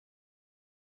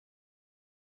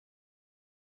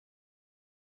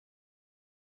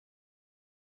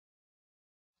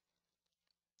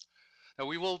Now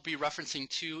we will be referencing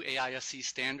two AISC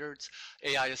standards,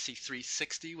 AISC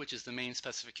 360, which is the main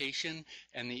specification,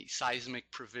 and the Seismic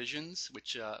Provisions,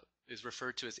 which is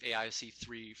referred to as AISC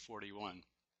 341.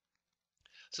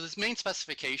 So this main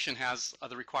specification has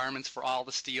the requirements for all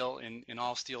the steel in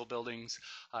all steel buildings.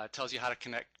 It tells you how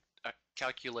to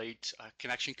calculate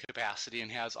connection capacity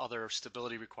and has other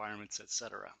stability requirements,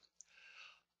 etc.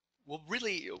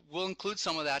 We'll include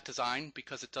some of that design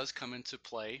because it does come into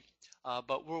play,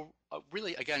 but we're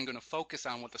really, again, going to focus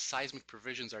on what the seismic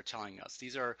provisions are telling us.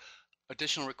 These are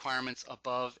additional requirements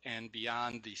above and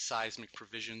beyond the seismic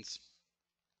provisions.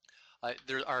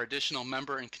 There are additional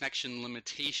member and connection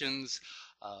limitations,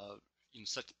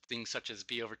 such things such as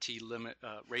B over T limit,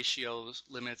 ratios,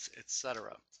 limits,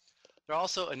 etc. There are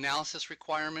also analysis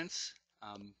requirements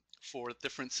for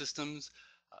different systems.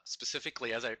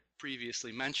 Specifically, as I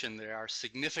previously mentioned, they are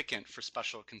significant for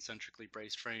special concentrically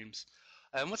braced frames.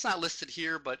 And what's not listed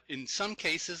here, but in some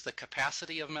cases, the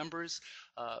capacity of members,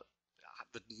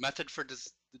 the method for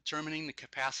determining the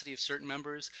capacity of certain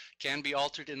members can be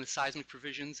altered in the seismic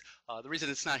provisions. The reason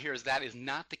it's not here is that is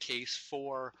not the case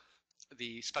for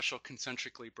the special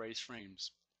concentrically braced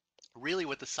frames. Really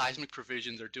what the seismic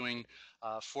provisions are doing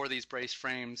for these braced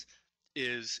frames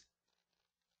is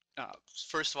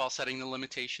first of all setting the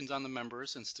limitations on the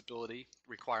members and stability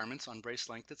requirements on brace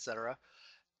length, etc.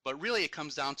 But really it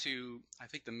comes down to, I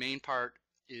think the main part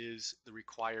is the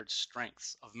required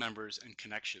strengths of members and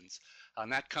connections.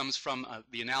 And that comes from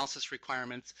the analysis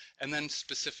requirements, and then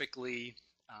specifically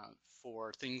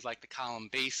for things like the column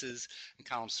bases and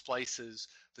column splices,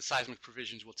 the seismic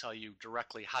provisions will tell you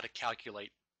directly how to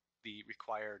calculate the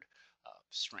required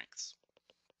strengths.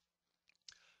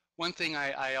 One thing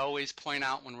I always point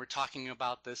out when we're talking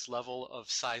about this level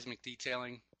of seismic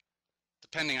detailing,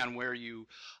 depending on where you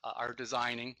are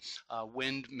designing,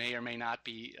 wind may or may not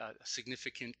be a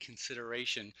significant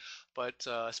consideration, but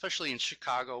especially in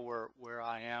Chicago where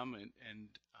I am, and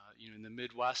in the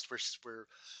Midwest where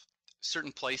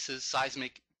certain places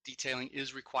seismic detailing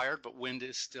is required, but wind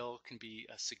is still can be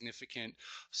a significant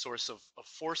source of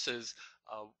forces.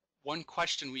 One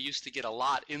question we used to get a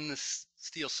lot in the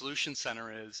Steel Solution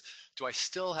Center is, do I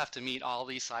still have to meet all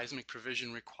these seismic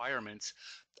provision requirements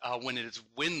when it is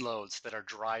wind loads that are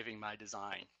driving my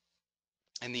design?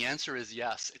 And the answer is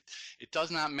yes. It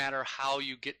does not matter how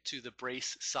you get to the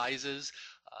brace sizes.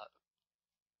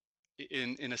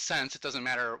 In a sense, it doesn't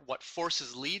matter what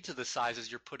forces lead to the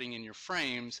sizes you're putting in your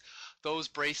frames. Those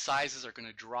brace sizes are going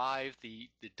to drive the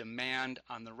demand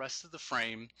on the rest of the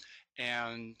frame,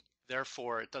 and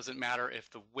therefore it doesn't matter if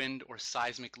the wind or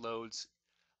seismic loads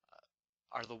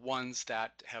are the ones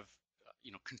that have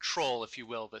control, if you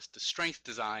will, the strength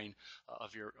design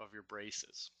of your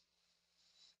braces.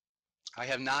 I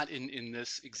have not in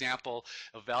this example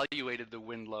evaluated the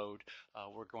wind load.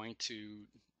 We're going to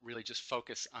really just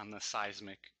focus on the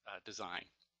seismic design.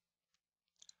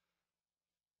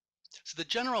 So the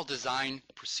general design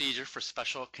procedure for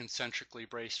special concentrically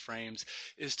braced frames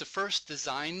is to first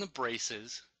design the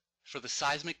braces for the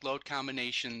seismic load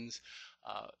combinations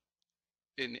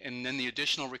and then the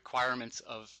additional requirements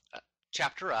of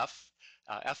Chapter F.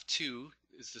 F2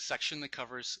 is the section that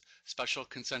covers special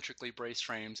concentrically braced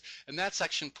frames, and that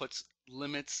section puts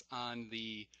limits on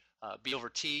the B over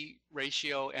T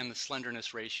ratio and the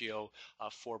slenderness ratio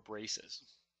for braces.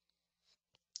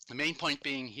 The main point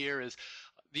being here is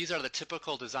these are the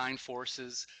typical design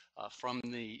forces from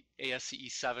the ASCE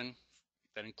 7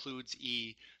 that includes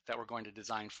E that we're going to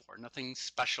design for. Nothing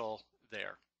special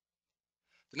there.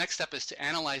 The next step is to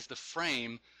analyze the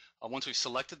frame. Once we've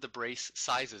selected the brace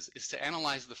sizes, is to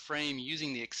analyze the frame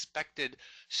using the expected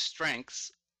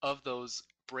strengths of those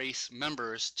brace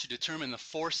members to determine the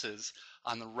forces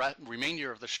on the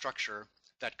remainder of the structure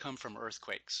that come from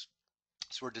earthquakes.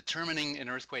 So we're determining an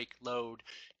earthquake load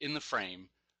in the frame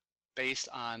based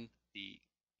on the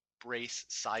brace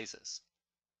sizes.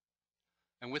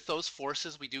 And with those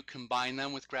forces, we do combine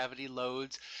them with gravity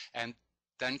loads and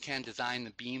then can design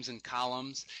the beams and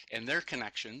columns and their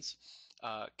connections,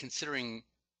 considering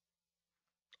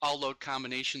all load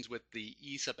combinations with the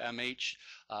E sub mh,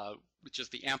 which is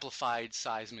the amplified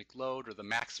seismic load or the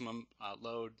maximum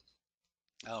load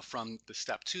from the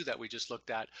step 2 that we just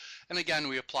looked at. And again,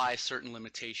 we apply certain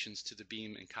limitations to the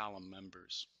beam and column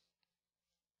members.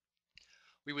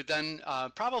 We would then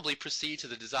probably proceed to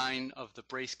the design of the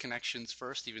brace connections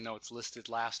first, even though it's listed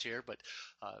last here, but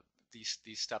these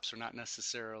steps are not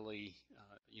necessarily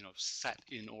set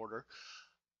in order.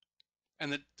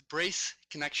 And the brace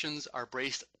connections are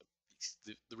based,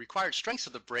 the required strengths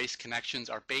of the brace connections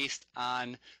are based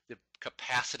on the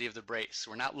capacity of the brace.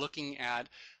 So we're not looking at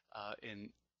an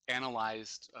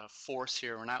analyzed force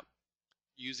here. We're not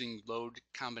using load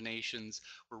combinations.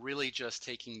 We're really just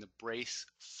taking the brace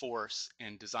force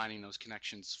and designing those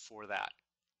connections for that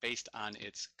based on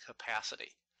its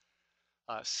capacity.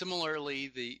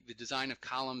 Similarly, the design of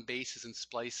column bases and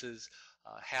splices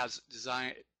has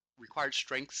required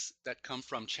strengths that come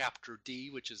from Chapter D,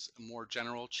 which is a more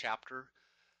general chapter,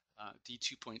 D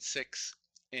 2.6,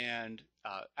 and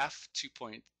F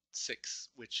 2.6,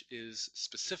 which is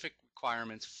specific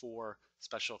requirements for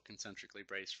special concentrically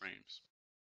braced frames.